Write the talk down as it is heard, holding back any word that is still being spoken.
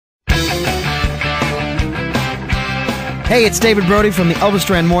Hey, it's David Brody from the Elvis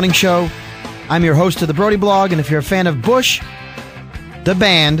Duran Morning Show. I'm your host of the Brody Blog, and if you're a fan of Bush, the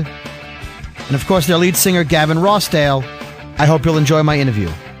band, and of course their lead singer Gavin Rossdale, I hope you'll enjoy my interview.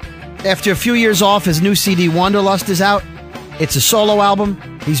 After a few years off, his new CD Wanderlust is out. It's a solo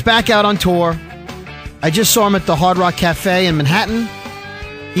album. He's back out on tour. I just saw him at the Hard Rock Cafe in Manhattan.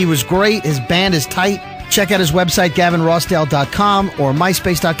 He was great. His band is tight. Check out his website, gavinrossdale.com or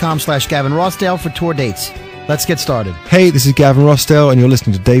myspace.com/Gavin Rossdale for tour dates. Let's get started. Hey, this is Gavin Rossdale, and you're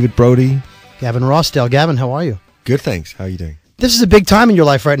listening to David Brody. Gavin Rossdale. Gavin, how are you? Good, thanks. How are you doing? This is a big time in your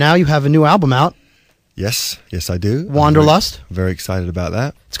life right now. You have a new album out. Yes, I do. Wanderlust. Very excited about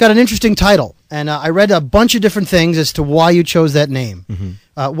that. It's got an interesting title, and I read a bunch of different things as to why you chose that name.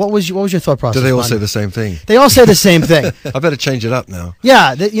 Mm-hmm. What was your thought process? Do they all say the same thing? They all say the same thing. I better change it up now.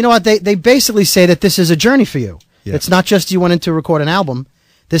 Yeah, you know what? They basically say that this is a journey for you. Yeah. It's not just you went in to record an album.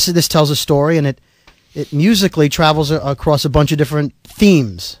 This tells a story, and it musically travels across a bunch of different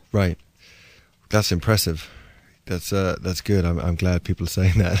themes. Right. That's impressive. That's good. I'm glad people are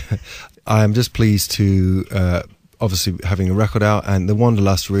saying that. I'm just pleased to obviously having a record out, and the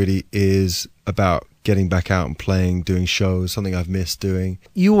Wanderlust really is about getting back out and playing, doing shows, something I've missed doing.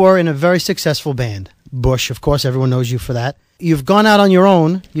 You were in a very successful band, Bush. Of course, everyone knows you for that. You've gone out on your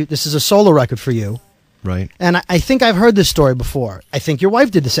own. This is a solo record for you. Right. And I think I've heard this story before. I think your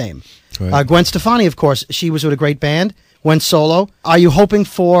wife did the same. Right. Gwen Stefani, of course, she was with a great band, went solo. Are you hoping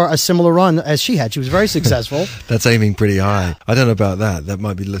for a similar run as she had? She was very successful. That's aiming pretty high. I don't know about that. That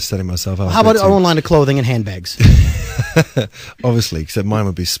might be setting myself up. How about our own line of clothing and handbags? Obviously, except mine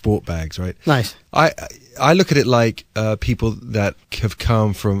would be sport bags, right? Nice. I look at it like people that have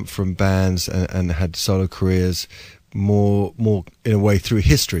come from bands and had solo careers more in a way through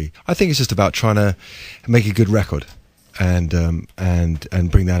history. I think it's just about trying to make a good record and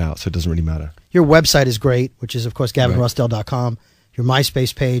bring that out, so it doesn't really matter. Your website is great, which is, of course, gavinrossdale.com. Your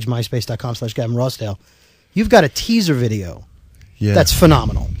MySpace page, myspace.com/Gavin Rossdale. You've got a teaser video. Yeah. That's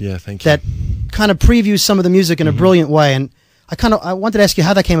phenomenal. Yeah, thank you. That kind of previews some of the music in a brilliant way, and I wanted to ask you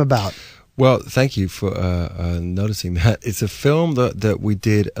how that came about. Well, thank you for noticing that. It's a film that we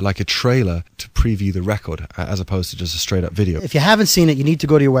did like a trailer to preview the record, as opposed to just a straight-up video. If you haven't seen it, you need to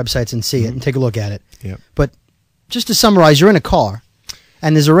go to your websites and see it and take a look at it. Yeah. But just to summarize, you're in a car,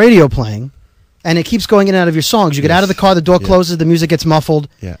 and there's a radio playing, and it keeps going in and out of your songs. You get out of the car, the door closes, the music gets muffled.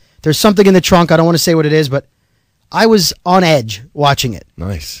 Yeah. There's something in the trunk. I don't want to say what it is, but I was on edge watching it.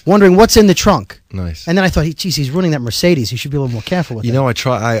 Nice. Wondering what's in the trunk. Nice. And then I thought, geez, he's running that Mercedes. He should be a little more careful with it. You know,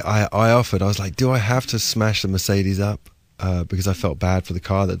 I offered, I was like, do I have to smash the Mercedes up? Because I felt bad for the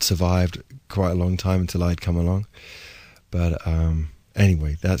car that survived quite a long time until I'd come along. But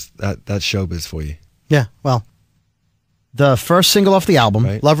anyway, that's showbiz for you. Yeah, well, the first single off the album,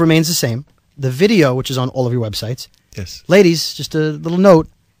 right. Love Remains the Same. The video, which is on all of your websites. Yes. Ladies, just a little note,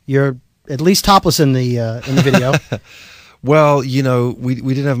 you're at least topless in the video. Well, you know, we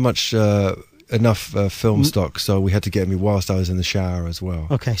didn't have much enough film stock, so we had to get me whilst I was in the shower as well.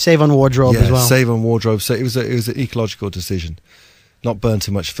 Okay, save on wardrobe as well. Save on wardrobe. So it was an ecological decision, not burn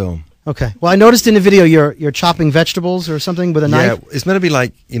too much film. Okay. Well, I noticed in the video you're chopping vegetables or something with a knife. Yeah, it's meant to be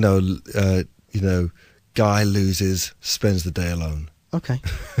like guy loses, spends the day alone. Okay.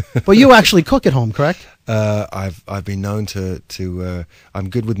 But you actually cook at home, correct? I've been known to I'm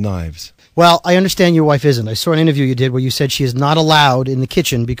good with knives. Well, I understand your wife isn't. I saw an interview you did where you said she is not allowed in the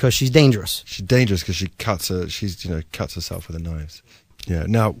kitchen because she's dangerous. She's dangerous because she cuts herself with the knives. Yeah.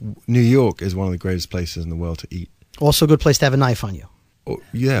 Now, New York is one of the greatest places in the world to eat. Also a good place to have a knife on you. Oh,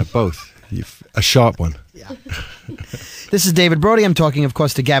 yeah, both. A sharp one. Yeah. This is David Brody. I'm talking, of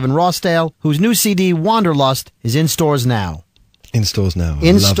course, to Gavin Rossdale, whose new CD, Wanderlust, is in stores now. In stores now.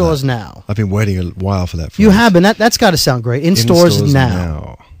 In stores now. I've been waiting a while for that. You have been. That's got to sound great. In stores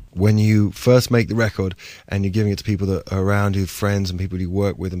now. When you first make the record and you're giving it to people that are around you, friends and people you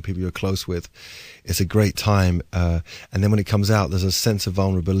work with and people you're close with, it's a great time. And then when it comes out, there's a sense of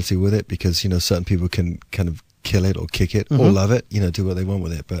vulnerability with it because, you know, certain people can kind of kill it or kick it or love it, you know, do what they want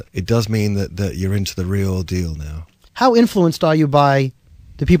with it. But it does mean that you're into the real deal now. How influenced are you by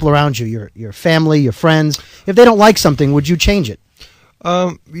the people around you, your family, your friends? If they don't like something, would you change it?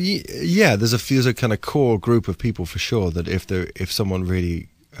 Yeah, there's a kind of core group of people for sure that if someone really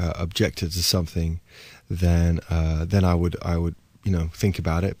objected to something, then I would think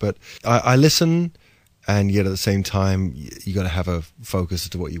about it. But I listen, and yet at the same time you got to have a focus as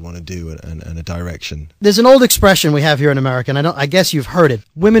to what you want to do and a direction. There's an old expression we have here in America, and I guess you've heard it: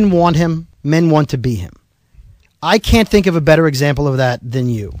 women want him, men want to be him. I can't think of a better example of that than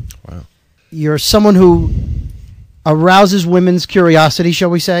you. Wow. You're someone who arouses women's curiosity,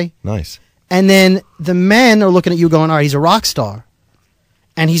 shall we say? Nice. And then the men are looking at you going, all right, he's a rock star.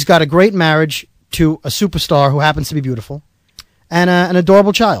 And he's got a great marriage to a superstar who happens to be beautiful and an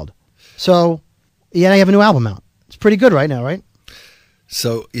adorable child. So, yeah, you have a new album out. It's pretty good right now, right?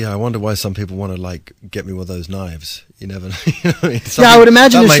 So, yeah, I wonder why some people want to, like, get me with those knives. You never know. You know what I mean? Yeah, I would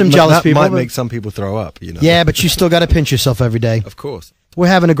imagine there's some jealous people. That might make some people throw up, you know. Yeah, but you still got to pinch yourself every day. Of course. We're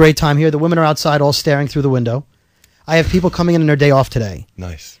having a great time here. The women are outside all staring through the window. I have people coming in on their day off today.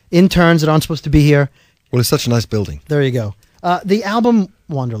 Nice. Interns that aren't supposed to be here. Well, it's such a nice building. There you go. The album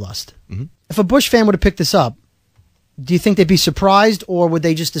Wanderlust. Mm-hmm. If a Bush fan were to pick this up, do you think they'd be surprised, or would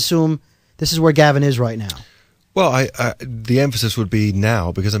they just assume this is where Gavin is right now? Well, the emphasis would be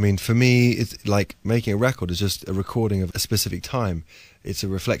now, because, I mean, for me, it's like making a record is just a recording of a specific time. It's a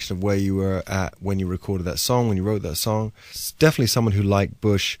reflection of where you were at when you recorded that song, when you wrote that song. It's definitely someone who liked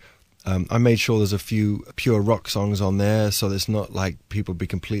Bush. I made sure there's a few pure rock songs on there, so it's not like people be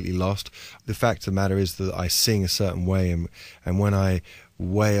completely lost. The fact of the matter is that I sing a certain way, and when I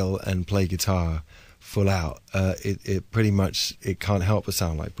wail and play guitar full out, it pretty much, it can't help but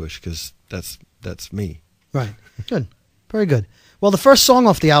sound like Bush, because that's me. Right. Good. Very good. Well, the first song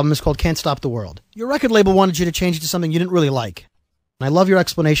off the album is called Can't Stop the World. Your record label wanted you to change it to something you didn't really like. And I love your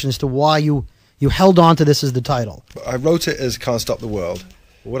explanation as to why you held on to this as the title. I wrote it as Can't Stop the World.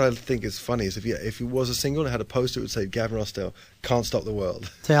 What I think is funny is if it was a single and it had a poster, it would say Gavin Rossdale, Can't Stop the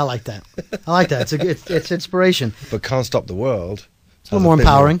World. See, I like that. I like that. It's inspiration. But Can't Stop the World. It's a little more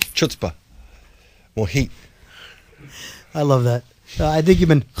empowering. Chutzpah. More heat. I love that. I think you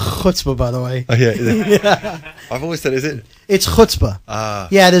meant chutzpah, by the way. Oh, yeah. Yeah. I've always said, is it? It's chutzpah.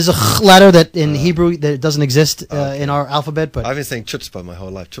 Yeah, there's a ch letter that in Hebrew that doesn't exist in our alphabet. But I've been saying chutzpah my whole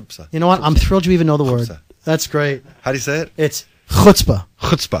life. Chutzpah. You know what? I'm thrilled you even know the word. Chutzpah. That's great. How do you say it? It's chutzpah.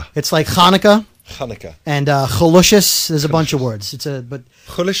 Chutzpah. It's like Hanukkah. Hanukkah. And chalushous. There's a bunch of words.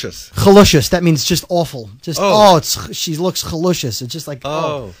 Chalucious. Chalucious. That means just awful. Just she looks chalucious. It's just like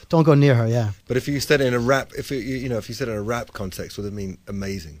don't go near her. Yeah. But if you said it in a rap, if you said it in a rap context, would it mean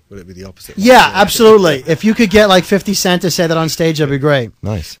amazing? Would it be the opposite? Yeah, absolutely. If you could get like 50 Cent to say that on stage, that'd be great.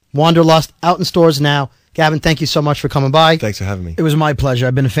 Nice. Wanderlust out in stores now. Gavin, thank you so much for coming by. Thanks for having me. It was my pleasure.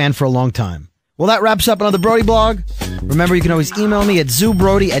 I've been a fan for a long time. Well, that wraps up another Brody blog. Remember, you can always email me at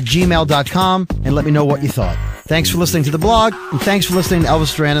zoobrody@gmail.com and let me know what you thought. Thanks for listening to the blog, and thanks for listening to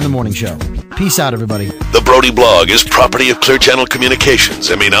Elvis Duran in the Morning Show. Peace out, everybody. The Brody blog is property of Clear Channel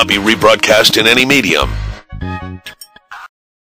Communications and may not be rebroadcast in any medium.